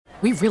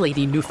We really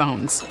need new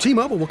phones.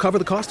 T-Mobile will cover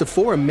the cost of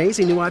 4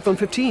 amazing new iPhone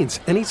 15s,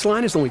 and each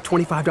line is only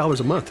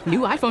 $25 a month. New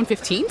iPhone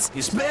 15s?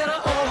 It's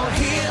better over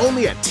here.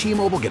 Only at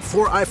T-Mobile, get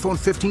 4 iPhone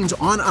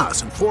 15s on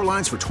us and 4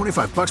 lines for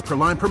 $25 per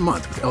line per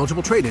month with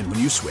eligible trade-in when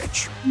you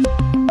switch.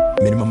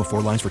 Minimum of 4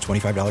 lines for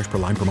 $25 per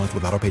line per month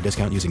with autopay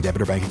discount using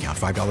debit or bank account.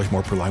 $5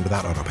 more per line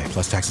without autopay,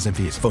 plus taxes and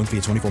fees. Phone fee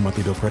at 24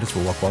 monthly bill credits for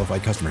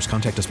well-qualified customers.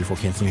 Contact us before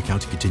canceling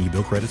account to continue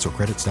bill credits or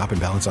credit stop and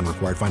balance on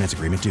required finance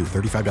agreement due.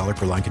 $35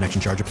 per line connection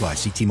charge applies.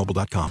 See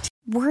T-Mobile.com.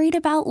 Worried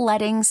about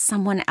letting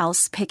someone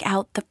else pick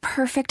out the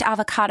perfect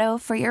avocado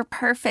for your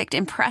perfect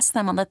impress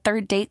them on the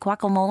third date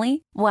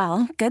guacamole?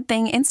 Well, good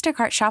thing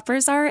Instacart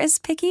shoppers are as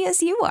picky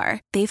as you are.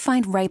 They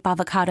find ripe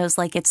avocados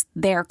like it's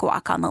their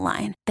guac on the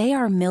line. They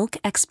are milk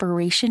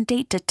expiration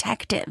date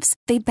detectives.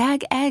 They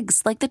bag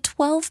eggs like the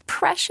 12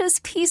 precious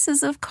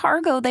pieces of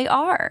cargo they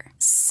are.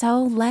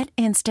 So let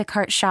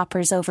Instacart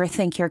shoppers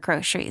overthink your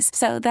groceries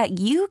so that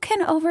you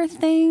can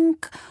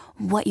overthink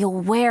what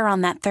you'll wear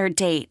on that third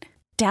date.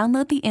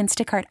 Download the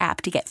Instacart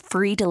app to get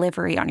free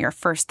delivery on your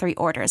first 3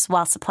 orders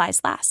while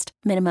supplies last.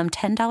 Minimum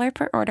 $10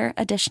 per order.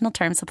 Additional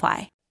terms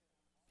apply.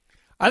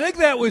 I think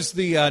that was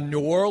the New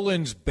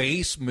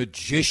Orleans-based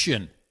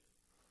magician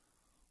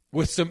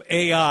with some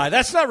AI.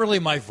 That's not really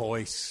my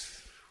voice.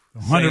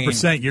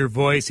 100% your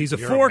voice. He's a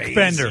fork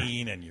bender.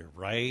 And you're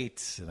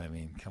right. And I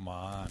mean, come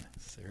on.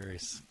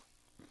 Serious.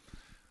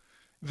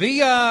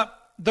 The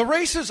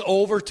racist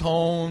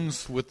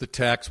overtones with the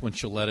text when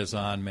Chiletta's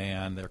on,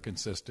 man, they're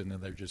consistent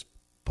and they're just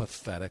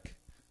pathetic.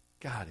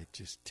 God, it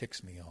just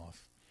ticks me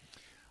off.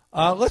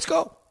 Let's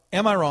go.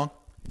 Am I wrong?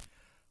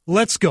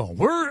 Let's go.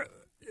 We're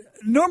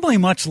normally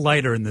much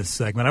lighter in this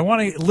segment. I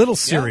want a little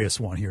serious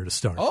one here to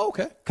start. Oh,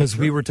 okay. Because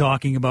we were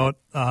talking about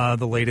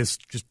the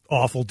latest just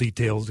awful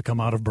details to come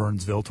out of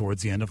Burnsville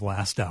towards the end of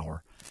last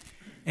hour.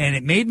 And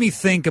it made me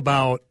think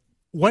about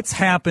what's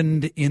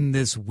happened in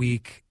this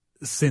week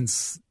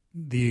since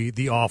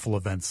the awful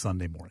events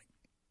Sunday morning.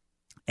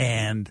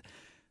 And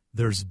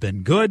there's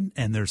been good,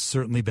 and there's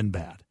certainly been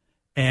bad.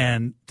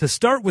 And to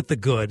start with the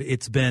good,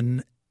 it's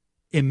been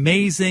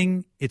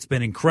amazing, it's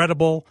been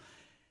incredible,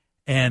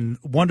 and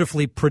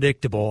wonderfully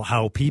predictable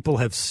how people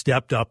have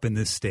stepped up in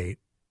this state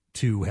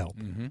to help.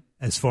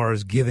 As far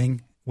as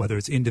giving, whether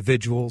it's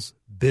individuals,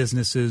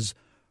 businesses,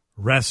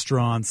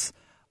 restaurants,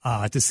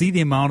 to see the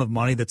amount of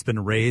money that's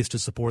been raised to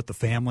support the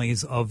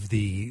families of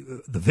the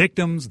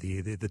victims,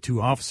 the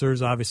 2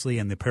 officers, obviously,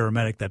 and the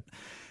paramedic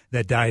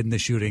that died in the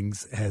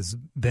shootings has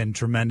been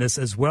tremendous,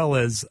 as well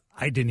as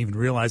I didn't even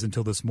realize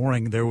until this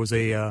morning there was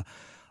a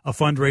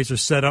fundraiser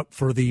set up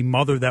for the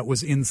mother that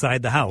was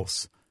inside the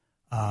house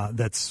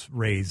that's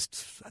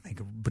raised, I think,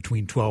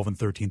 between $12,000 and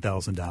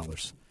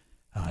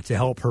 $13,000 to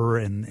help her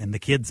and the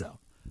kids out.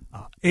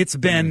 It's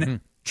been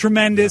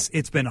tremendous. Yeah.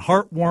 It's been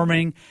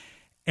heartwarming.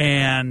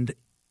 And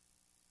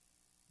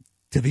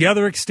to the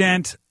other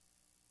extent,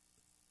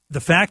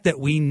 the fact that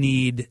we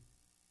need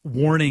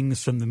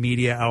warnings from the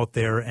media out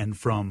there and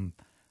from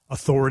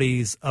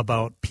authorities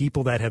about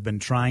people that have been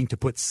trying to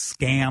put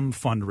scam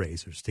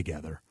fundraisers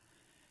together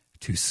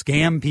to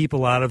scam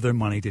people out of their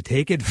money, to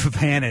take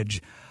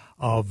advantage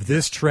of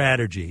this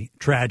tragedy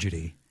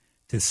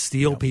to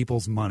steal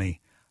people's money.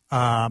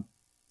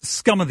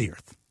 Scum of the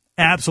earth.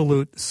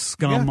 Absolute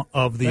scum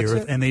of the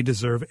earth, and they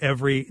deserve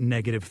every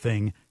negative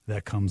thing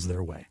that comes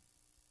their way.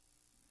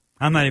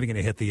 I'm not even going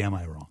to hit the am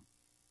I wrong.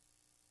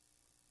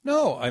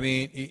 No, I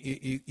mean,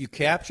 you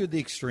captured the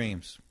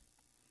extremes.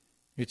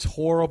 It's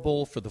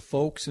horrible for the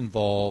folks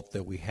involved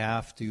that we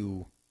have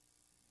to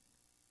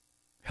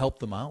help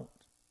them out.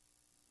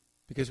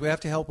 Because we have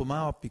to help them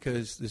out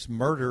because this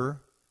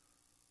murder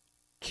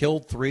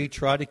killed 3,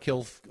 tried to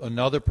kill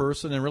another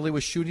person, and really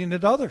was shooting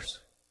at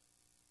others.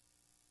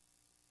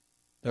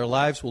 Their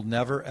lives will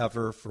never,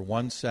 ever, for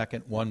 1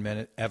 second, 1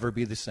 minute, ever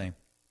be the same.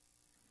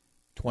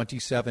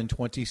 27, and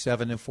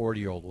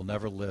 40-year-old will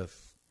never live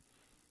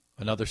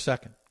another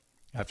second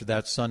after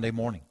that Sunday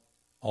morning.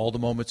 All the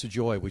moments of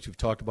joy, which we've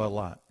talked about a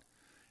lot.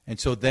 And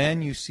so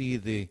then you see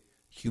the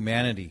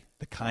humanity,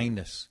 the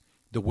kindness,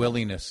 the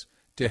willingness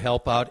to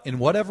help out in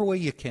whatever way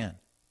you can.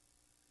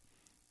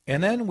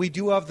 And then we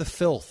do have the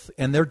filth,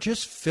 and they're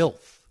just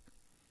filth,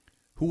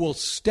 who will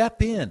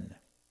step in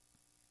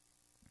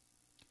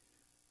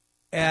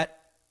at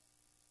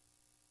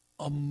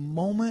a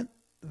moment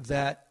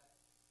that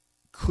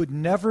could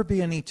never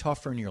be any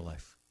tougher in your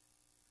life.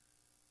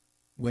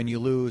 When you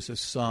lose a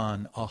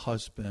son, a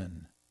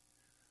husband,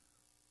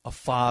 a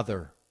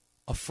father,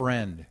 a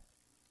friend.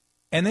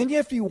 And then you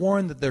have to be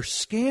warned that there's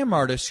scam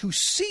artists who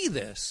see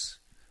this.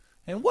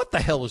 And what the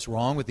hell is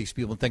wrong with these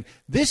people and think,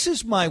 this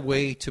is my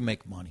way to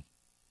make money?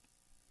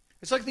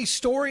 It's like these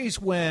stories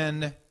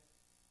when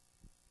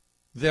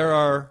there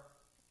are,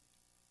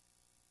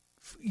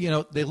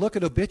 they look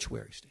at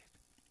obituaries, Dave,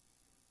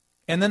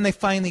 and then they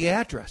find the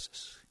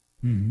addresses.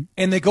 Mm-hmm.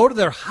 And they go to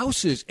their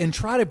houses and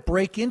try to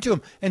break into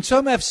them. And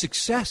some have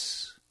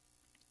success.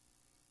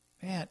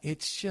 Man,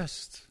 it's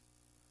just,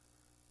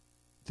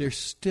 there's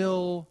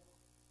still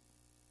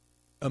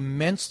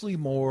immensely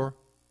more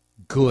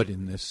good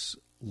in this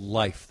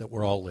life that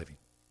we're all living.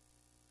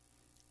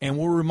 And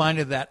we're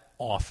reminded of that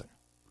often,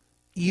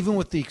 even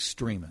with the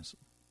extremism,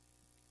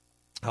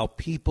 how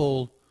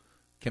people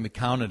can be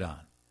counted on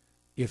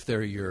if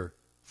they're your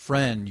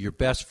friend, your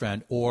best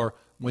friend, or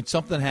when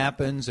something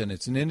happens and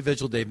it's an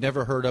individual they've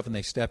never heard of and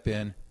they step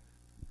in.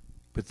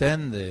 But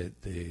then the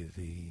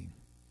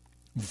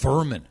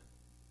vermin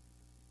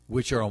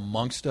which are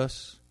amongst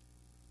us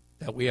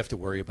that we have to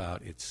worry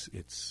about,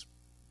 it's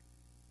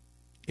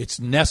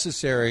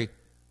necessary,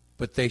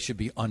 but they should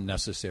be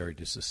unnecessary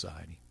to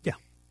society. Yeah,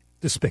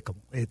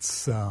 despicable.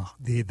 It's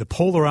the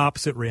polar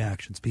opposite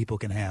reactions people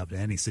can have to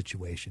any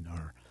situation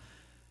are,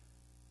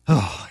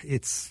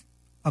 it's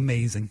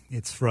amazing.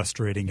 It's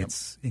frustrating. Yep.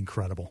 It's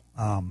incredible.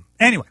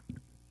 Anyway,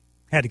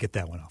 had to get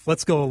that one off.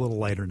 Let's go a little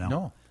lighter now.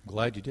 No, I'm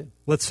glad you did.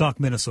 Let's talk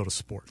Minnesota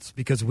sports,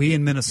 because we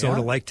in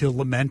Minnesota like to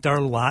lament our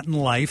lot in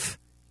life,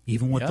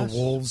 even with the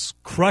Wolves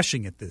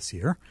crushing it this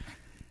year.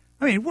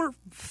 I mean, we're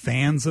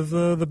fans of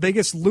the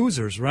biggest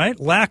losers, right?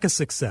 Lack of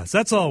success.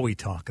 That's all we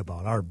talk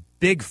about. Our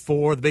big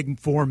four, the big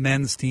four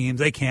men's teams,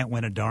 they can't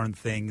win a darn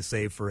thing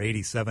save for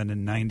 87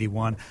 and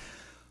 91.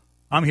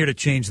 I'm here to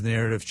change the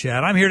narrative,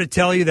 Chad. I'm here to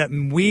tell you that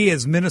we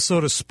as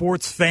Minnesota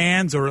sports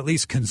fans, or at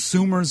least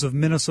consumers of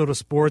Minnesota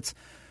sports,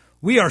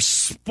 we are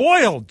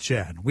spoiled,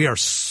 Chad. We are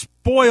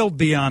spoiled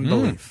beyond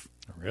belief.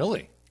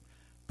 Really?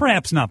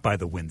 Perhaps not by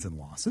the wins and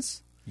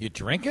losses. You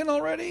drinking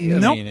already?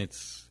 Nope.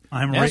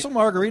 I mean, National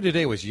Margarita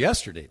Day was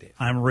yesterday, Dave.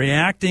 I'm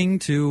reacting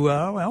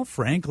to,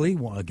 frankly,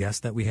 a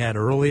guest that we had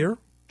earlier,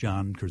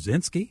 John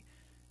Krasinski,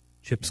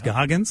 Chip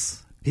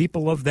Scoggins,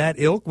 people of that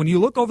ilk. When you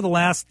look over the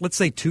last, let's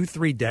say,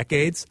 2-3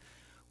 decades,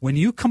 when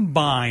you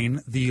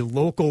combine the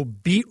local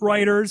beat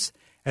writers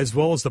as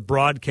well as the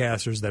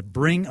broadcasters that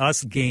bring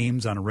us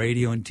games on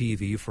radio and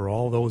TV for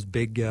all those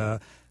big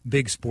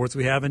sports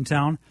we have in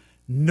town,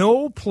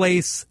 no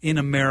place in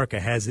America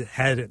has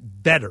had it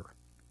better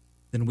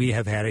than we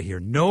have had it here.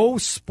 No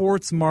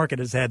sports market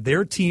has had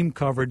their team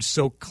coverage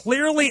so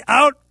clearly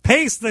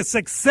outpace the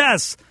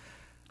success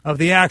of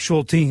the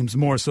actual teams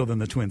more so than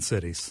the Twin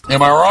Cities.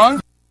 Am I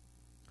wrong?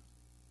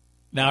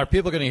 Now, are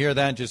people going to hear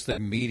that, just the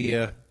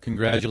media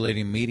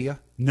congratulating media?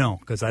 No,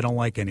 because I don't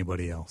like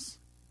anybody else.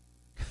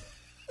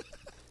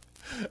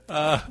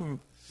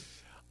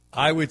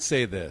 I would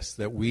say this,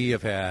 that we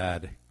have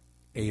had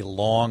a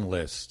long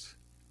list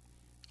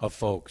of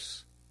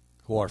folks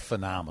who are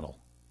phenomenal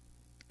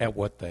at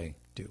what they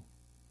do.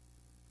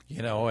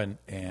 You know,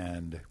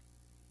 and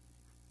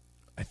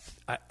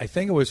I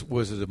think it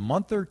was it a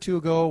month or two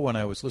ago when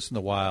I was listening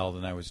to Wild,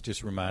 and I was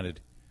just reminded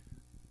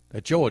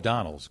that Joe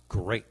O'Donnell's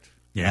great.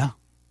 Yeah.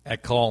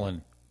 At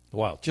calling the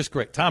Wild. Just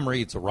great. Tom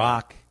Reed's a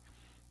rock.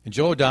 And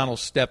Joe O'Donnell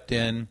stepped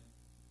in.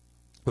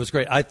 It was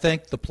great. I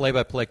think the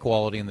play-by-play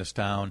quality in this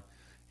town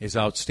is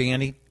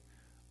outstanding.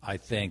 I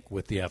think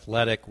with The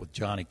Athletic, with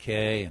Johnny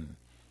Kay and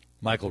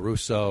Michael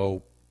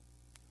Russo.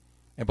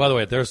 And by the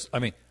way,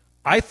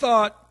 I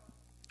thought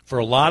for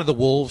a lot of the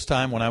Wolves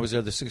time when I was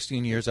there, the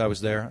 16 years I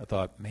was there, I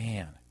thought,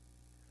 man,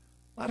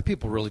 a lot of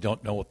people really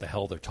don't know what the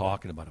hell they're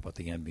talking about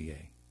the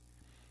NBA.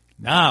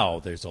 Now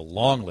there's a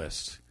long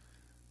list.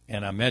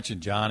 And I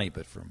mentioned Johnny,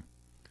 but from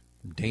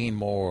Dane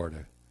Moore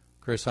to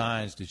Chris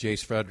Hines to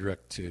Jace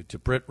Frederick to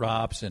Britt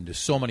Robson to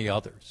so many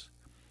others.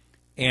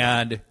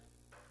 And,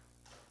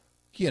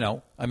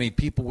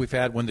 people we've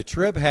had, when the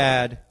Trib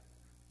had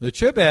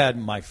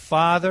my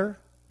father,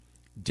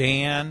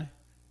 Dan,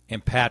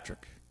 and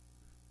Patrick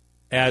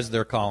as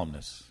their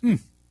columnists.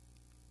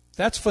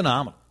 That's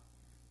phenomenal.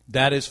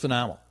 That is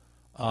phenomenal.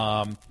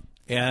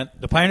 And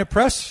the Pioneer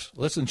Press,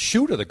 listen,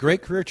 Shooter, the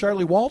great career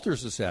Charlie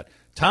Walters has had.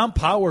 Tom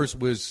Powers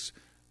was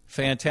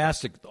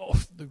fantastic.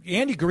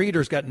 Andy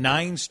Greeter's got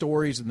 9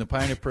 stories in the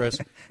Pioneer Press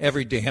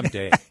every damn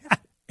day,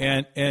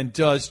 and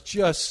does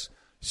just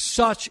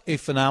such a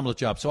phenomenal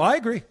job. So I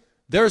agree.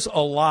 There's a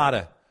lot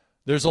of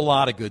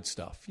good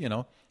stuff.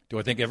 Do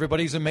I think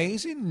everybody's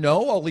amazing?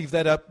 No, I'll leave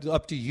that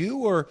up to you,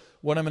 or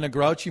when I'm in a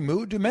grouchy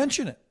mood to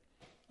mention it.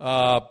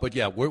 But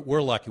yeah,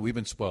 we're lucky. We've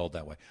been spoiled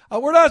that way.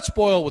 We're not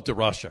spoiled with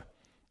DeRusha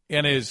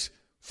and his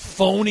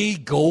phony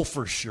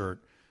gopher shirt,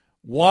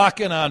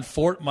 walking on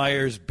Fort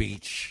Myers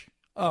Beach.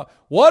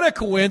 What a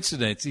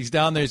coincidence. He's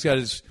down there. He's got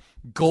his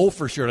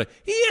gopher shirt on.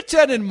 He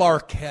attended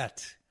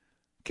Marquette.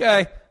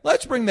 Okay,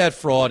 let's bring that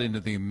fraud into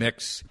the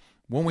mix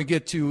when we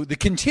get to the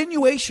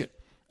continuation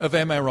of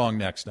Am I Wrong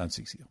next on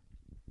CCO.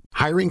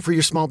 Hiring for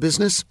your small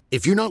business?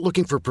 If you're not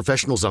looking for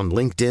professionals on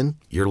LinkedIn,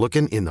 you're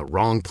looking in the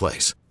wrong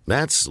place.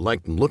 That's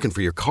like looking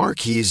for your car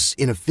keys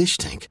in a fish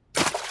tank.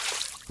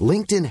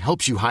 LinkedIn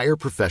helps you hire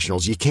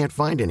professionals you can't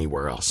find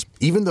anywhere else,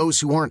 even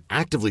those who aren't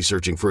actively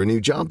searching for a new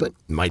job but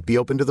might be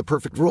open to the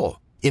perfect role.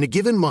 In a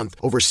given month,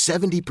 over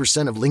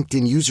 70% of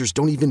LinkedIn users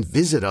don't even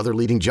visit other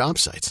leading job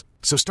sites.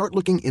 So start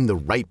looking in the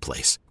right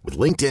place. With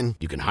LinkedIn,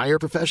 you can hire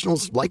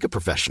professionals like a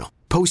professional.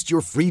 Post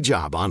your free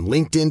job on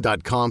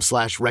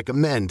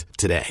linkedin.com/recommend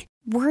today.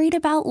 Worried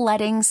about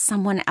letting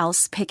someone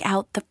else pick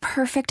out the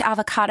perfect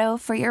avocado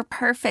for your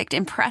perfect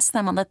impress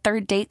them on the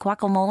third date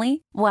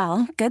guacamole?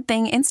 Well, good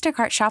thing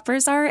Instacart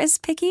shoppers are as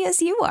picky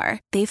as you are.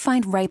 They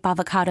find ripe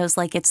avocados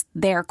like it's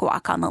their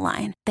guac on the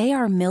line. They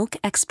are milk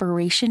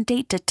expiration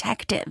date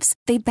detectives.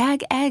 They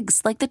bag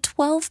eggs like the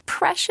 12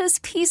 precious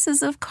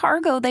pieces of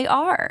cargo they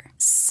are.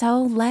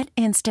 So let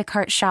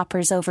Instacart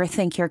shoppers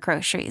overthink your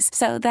groceries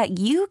so that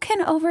you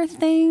can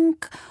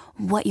overthink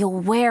what you'll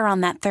wear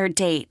on that third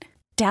date.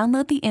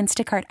 Download the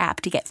Instacart app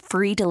to get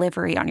free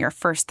delivery on your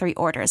first 3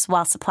 orders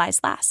while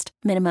supplies last.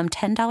 Minimum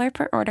 $10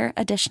 per order.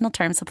 Additional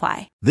terms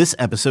apply. This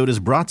episode is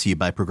brought to you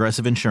by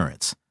Progressive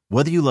Insurance.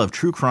 Whether you love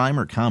true crime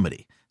or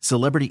comedy,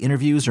 celebrity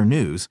interviews or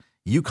news,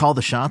 you call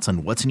the shots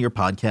on what's in your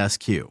podcast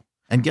queue.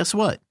 And guess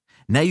what?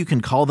 Now you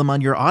can call them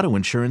on your auto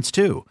insurance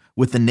too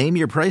with the Name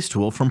Your Price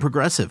tool from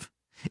Progressive.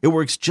 It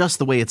works just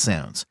the way it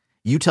sounds.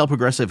 You tell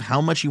Progressive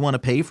how much you want to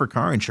pay for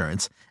car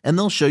insurance, and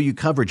they'll show you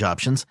coverage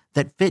options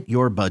that fit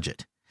your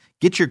budget.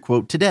 Get your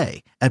quote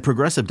today at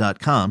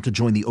Progressive.com to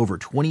join the over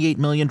 28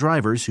 million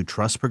drivers who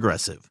trust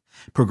Progressive.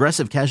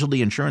 Progressive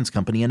Casualty Insurance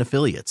Company and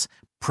Affiliates.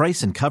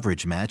 Price and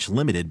coverage match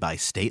limited by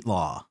state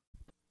law.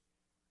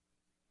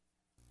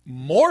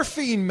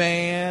 Morphine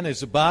Man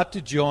is about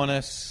to join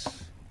us.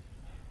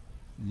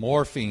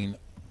 Morphine,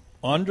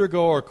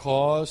 undergo or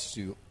cause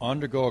to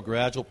undergo a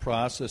gradual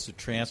process of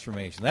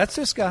transformation. That's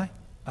this guy.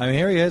 I mean,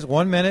 here he is.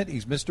 1 minute.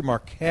 He's Mr.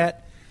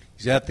 Marquette.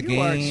 He's at the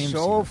games. You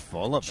are so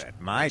full of it.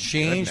 My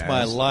changed goodness.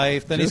 my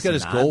life. Then Just he's got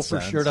his nonsense.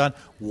 gopher shirt on.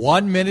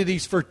 1 minute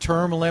he's for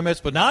term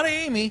limits, but not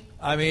Amy.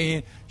 I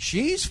mean,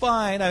 she's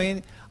fine. I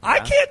mean, I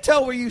can't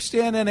tell where you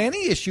stand on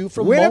any issue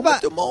from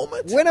moment to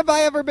moment. When have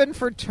I ever been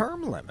for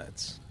term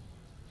limits?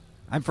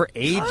 I'm for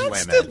age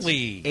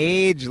Constantly. limits.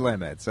 Age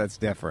limits. That's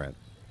different.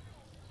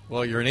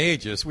 Well, you're an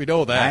ageist. We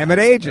know that. I am an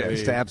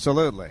ageist.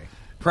 Absolutely.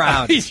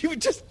 Proud.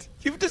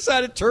 You've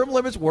decided term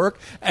limits work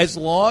as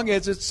long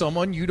as it's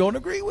someone you don't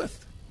agree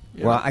with.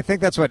 Well, I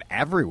think that's what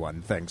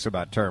everyone thinks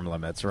about term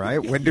limits, right?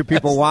 When do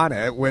people want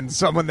it? When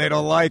someone they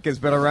don't like has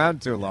been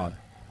around too long.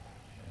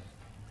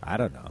 I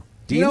don't know.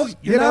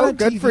 You're not on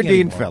good TV for Dean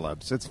anymore.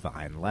 Phillips. It's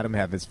fine. Let him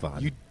have his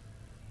fun. You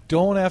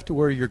don't have to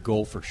wear your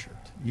gopher shirt.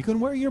 You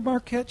can wear your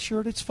Marquette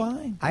shirt. It's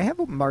fine. I have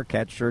a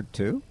Marquette shirt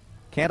too.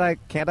 Can't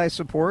I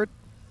support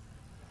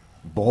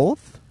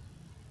both?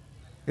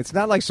 It's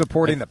not like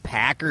supporting the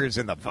Packers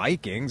and the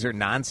Vikings or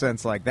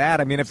nonsense like that.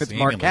 I mean, if it's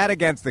Marquette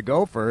against the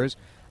Gophers,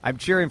 I'm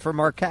cheering for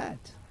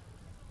Marquette.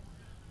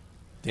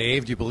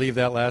 Dave, do you believe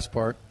that last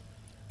part?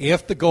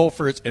 If the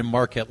Gophers and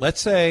Marquette,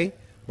 let's say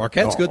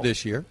Marquette's good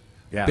this year.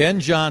 Yeah. Ben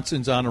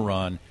Johnson's on a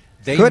run.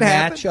 They Could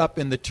match happen. up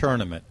in the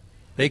tournament.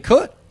 They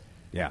could.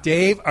 Yeah.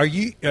 Dave,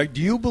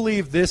 do you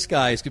believe this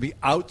guy is going to be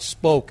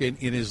outspoken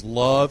in his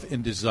love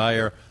and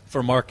desire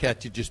for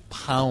Marquette to just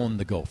pound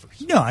the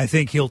Gophers? No, I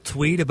think he'll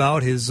tweet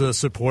about his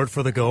support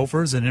for the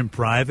Gophers, and in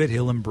private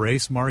he'll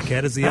embrace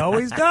Marquette as he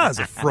always does,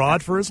 a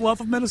fraud for his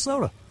love of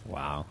Minnesota.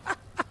 Wow.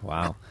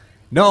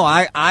 No,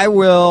 I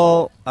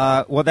will.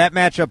 Well, that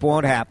matchup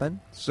won't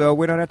happen, so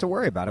we don't have to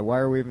worry about it. Why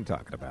are we even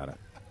talking about it?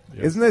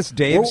 Yeah. Isn't this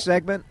Dave's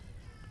segment?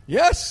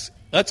 Yes.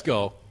 Let's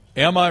go.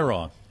 Am I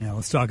wrong? Now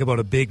let's talk about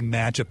a big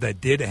matchup that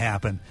did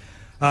happen.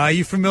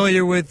 You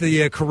familiar with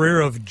the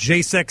career of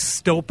Jacek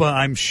Stopa?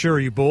 I'm sure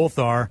you both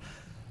are.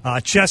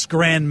 Chess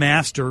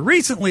grandmaster.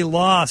 Recently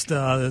lost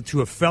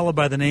to a fellow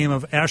by the name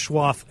of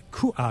Ashwaf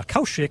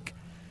Kaushik.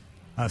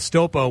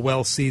 Stopa, a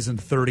well-seasoned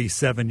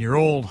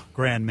 37-year-old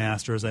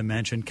grandmaster, as I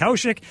mentioned.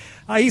 Kaushik,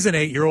 he's an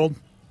 8-year-old.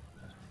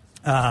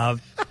 So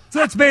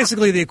that's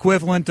basically the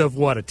equivalent of,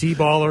 a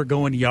T-baller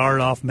going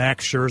yard off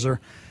Max Scherzer.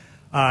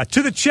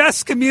 To the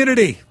chess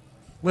community,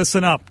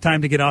 listen up.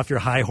 Time to get off your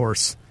high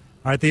horse.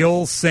 All right, the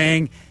old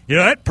saying,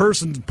 that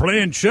person's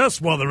playing chess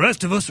while the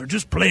rest of us are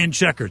just playing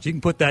checkers. You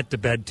can put that to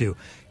bed, too.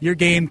 Your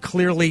game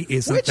clearly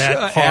isn't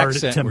that hard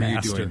accent to were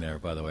master. you doing there,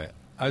 by the way?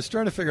 I was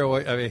trying to figure out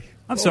what,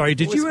 I'm sorry,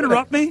 did you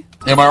interrupt me?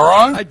 Am I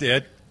wrong? I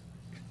did.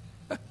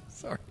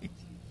 Sorry.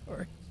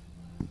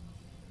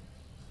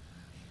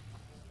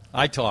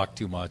 I talked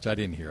too much. I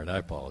didn't hear it. I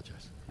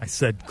apologize. I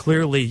said,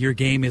 clearly your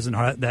game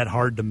isn't that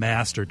hard to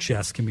master,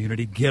 chess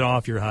community. Get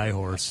off your high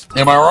horse.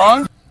 Am I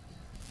wrong?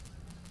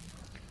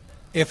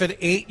 If an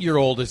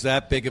 8-year-old is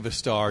that big of a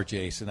star,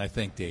 Jason, I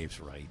think Dave's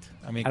right.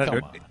 I mean,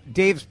 come on.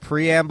 Dave's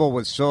preamble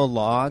was so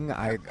long,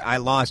 I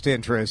lost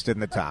interest in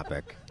the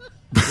topic.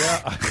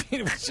 Yeah, I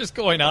mean, it was just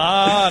going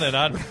on and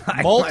on.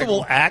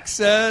 Multiple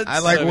accents.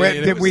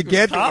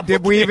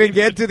 Did we even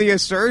get to the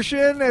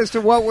assertion as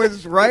to what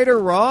was right or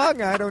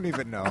wrong? I don't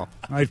even know.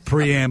 My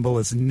preamble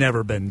has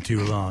never been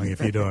too long, if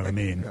you know what I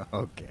mean.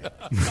 Okay.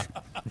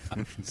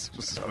 It's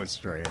so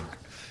strange.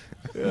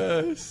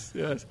 Yes.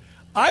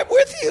 I'm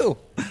with you.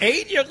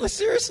 8-year-old,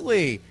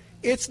 seriously.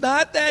 It's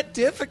not that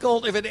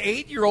difficult if an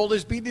 8-year-old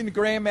is beating the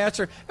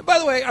grandmaster. And by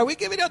the way, are we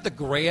giving out the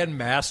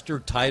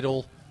grandmaster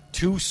title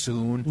too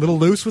soon? A little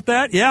loose with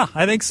that? Yeah,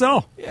 I think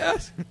so.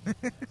 Yes.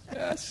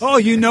 Oh,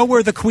 you know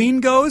where the queen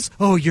goes?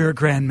 Oh, you're a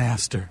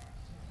grandmaster.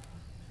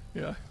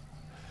 Yeah.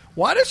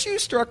 Why don't you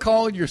start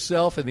calling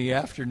yourself in the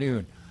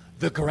afternoon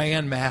the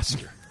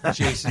grandmaster?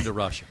 Jason to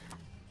Russia?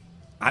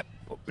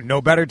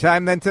 No better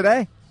time than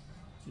today.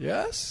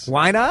 Yes.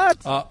 Why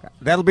not?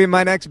 That'll be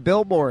my next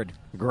billboard.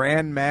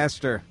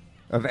 Grandmaster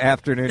of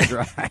afternoon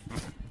drive.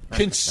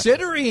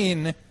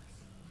 Considering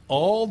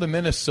all the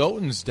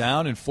Minnesotans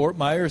down in Fort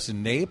Myers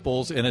and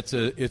Naples, and it's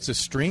a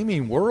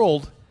streaming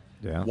world,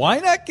 why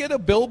not get a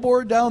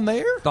billboard down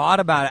there? Thought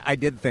about it. I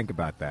did think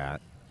about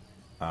that.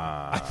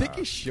 I think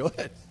you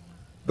should.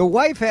 The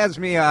wife has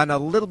me on a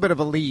little bit of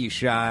a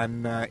leash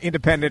on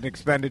independent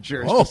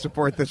expenditures to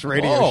support this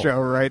radio show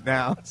right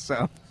now.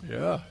 So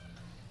yeah.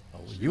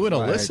 You and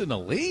Alyssa in a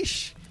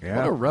leash? Yeah.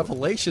 What a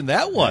revelation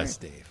that was,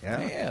 Right. Dave. Yeah.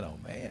 Man, oh,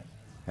 man.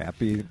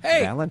 Happy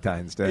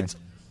Valentine's Day.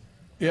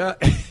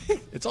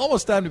 It's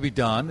almost time to be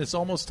done. It's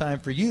almost time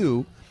for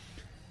you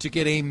to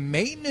get a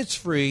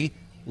maintenance-free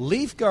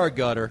leaf guard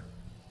gutter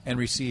and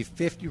receive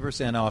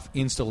 50% off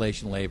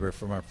installation labor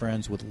from our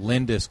friends with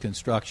Lindus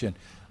Construction.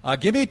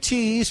 Give me a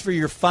tease for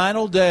your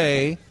final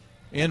day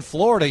in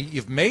Florida.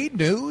 You've made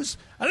news.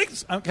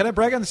 Can I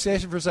brag on the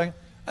station for a second?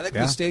 I think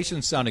the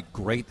station sounded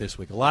great this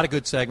week. A lot of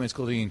good segments,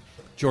 including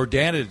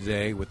Jordana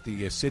today with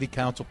the city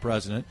council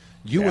president.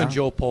 You and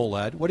Joe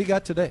Polad. What do you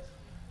got today?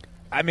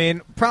 I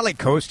mean, probably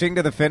coasting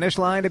to the finish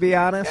line, to be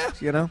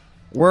honest. You know,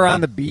 we're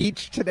on the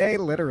beach today,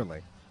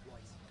 literally.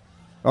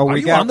 Oh, Are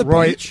we you got on the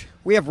Roy. beach?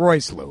 We have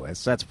Royce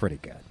Lewis. That's pretty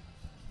good.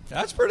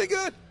 That's pretty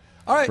good.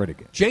 All right, pretty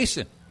good.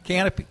 Jason,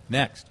 Canopy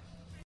next.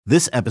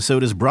 This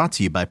episode is brought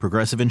to you by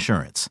Progressive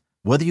Insurance.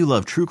 Whether you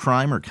love true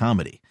crime or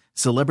comedy,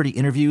 celebrity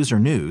interviews or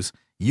news,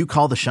 you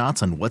call the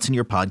shots on what's in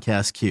your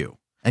podcast queue.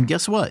 And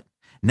guess what?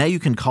 Now you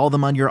can call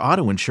them on your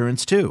auto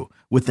insurance too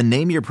with the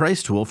Name Your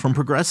Price tool from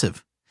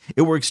Progressive.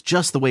 It works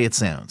just the way it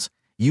sounds.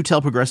 You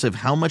tell Progressive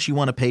how much you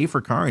want to pay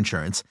for car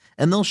insurance,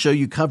 and they'll show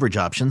you coverage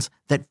options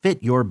that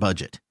fit your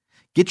budget.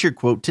 Get your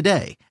quote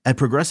today at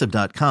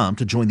Progressive.com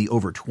to join the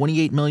over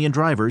 28 million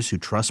drivers who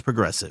trust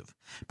Progressive.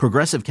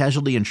 Progressive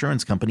Casualty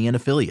Insurance Company and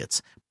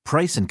Affiliates.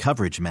 Price and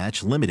coverage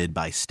match limited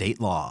by state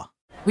law.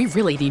 We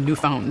really need new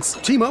phones.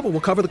 T-Mobile will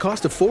cover the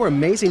cost of 4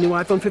 amazing new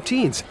iPhone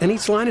 15s, and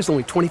each line is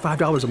only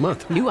 $25 a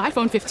month. New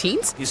iPhone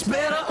 15s? It's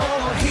better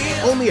over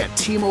here. Only at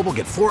T-Mobile,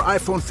 get 4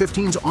 iPhone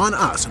 15s on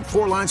us and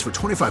 4 lines for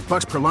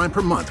 $25 per line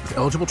per month with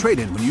eligible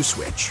trade-in when you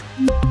switch.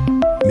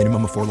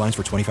 Minimum of 4 lines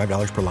for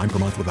 $25 per line per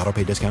month with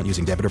autopay discount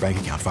using debit or bank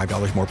account.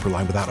 $5 more per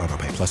line without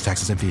autopay, plus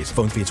taxes and fees.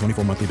 Phone fee at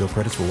 24 monthly bill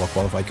credits for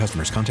well-qualified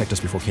customers. Contact us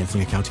before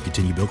canceling account to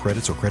continue bill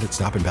credits or credit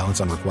stop and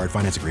balance on required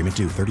finance agreement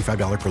due.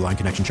 $35 per line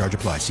connection charge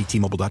applies. See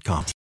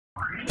T-Mobile.com.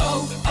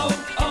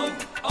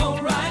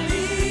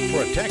 O'Reilly.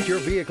 Protect your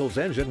vehicle's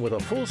engine with a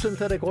full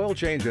synthetic oil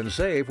change and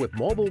save with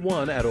Mobile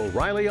One at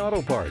O'Reilly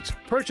Auto Parts.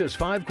 Purchase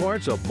 5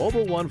 quarts of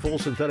Mobile One full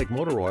synthetic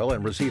motor oil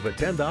and receive a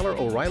 $10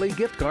 O'Reilly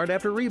gift card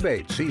after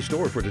rebate. See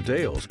store for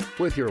details.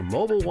 With your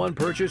Mobile One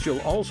purchase,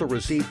 you'll also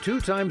receive 2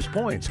 times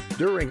points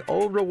during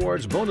O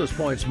Rewards Bonus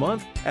Points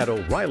Month at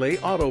O'Reilly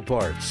Auto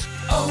Parts.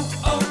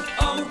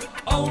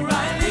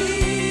 O'Reilly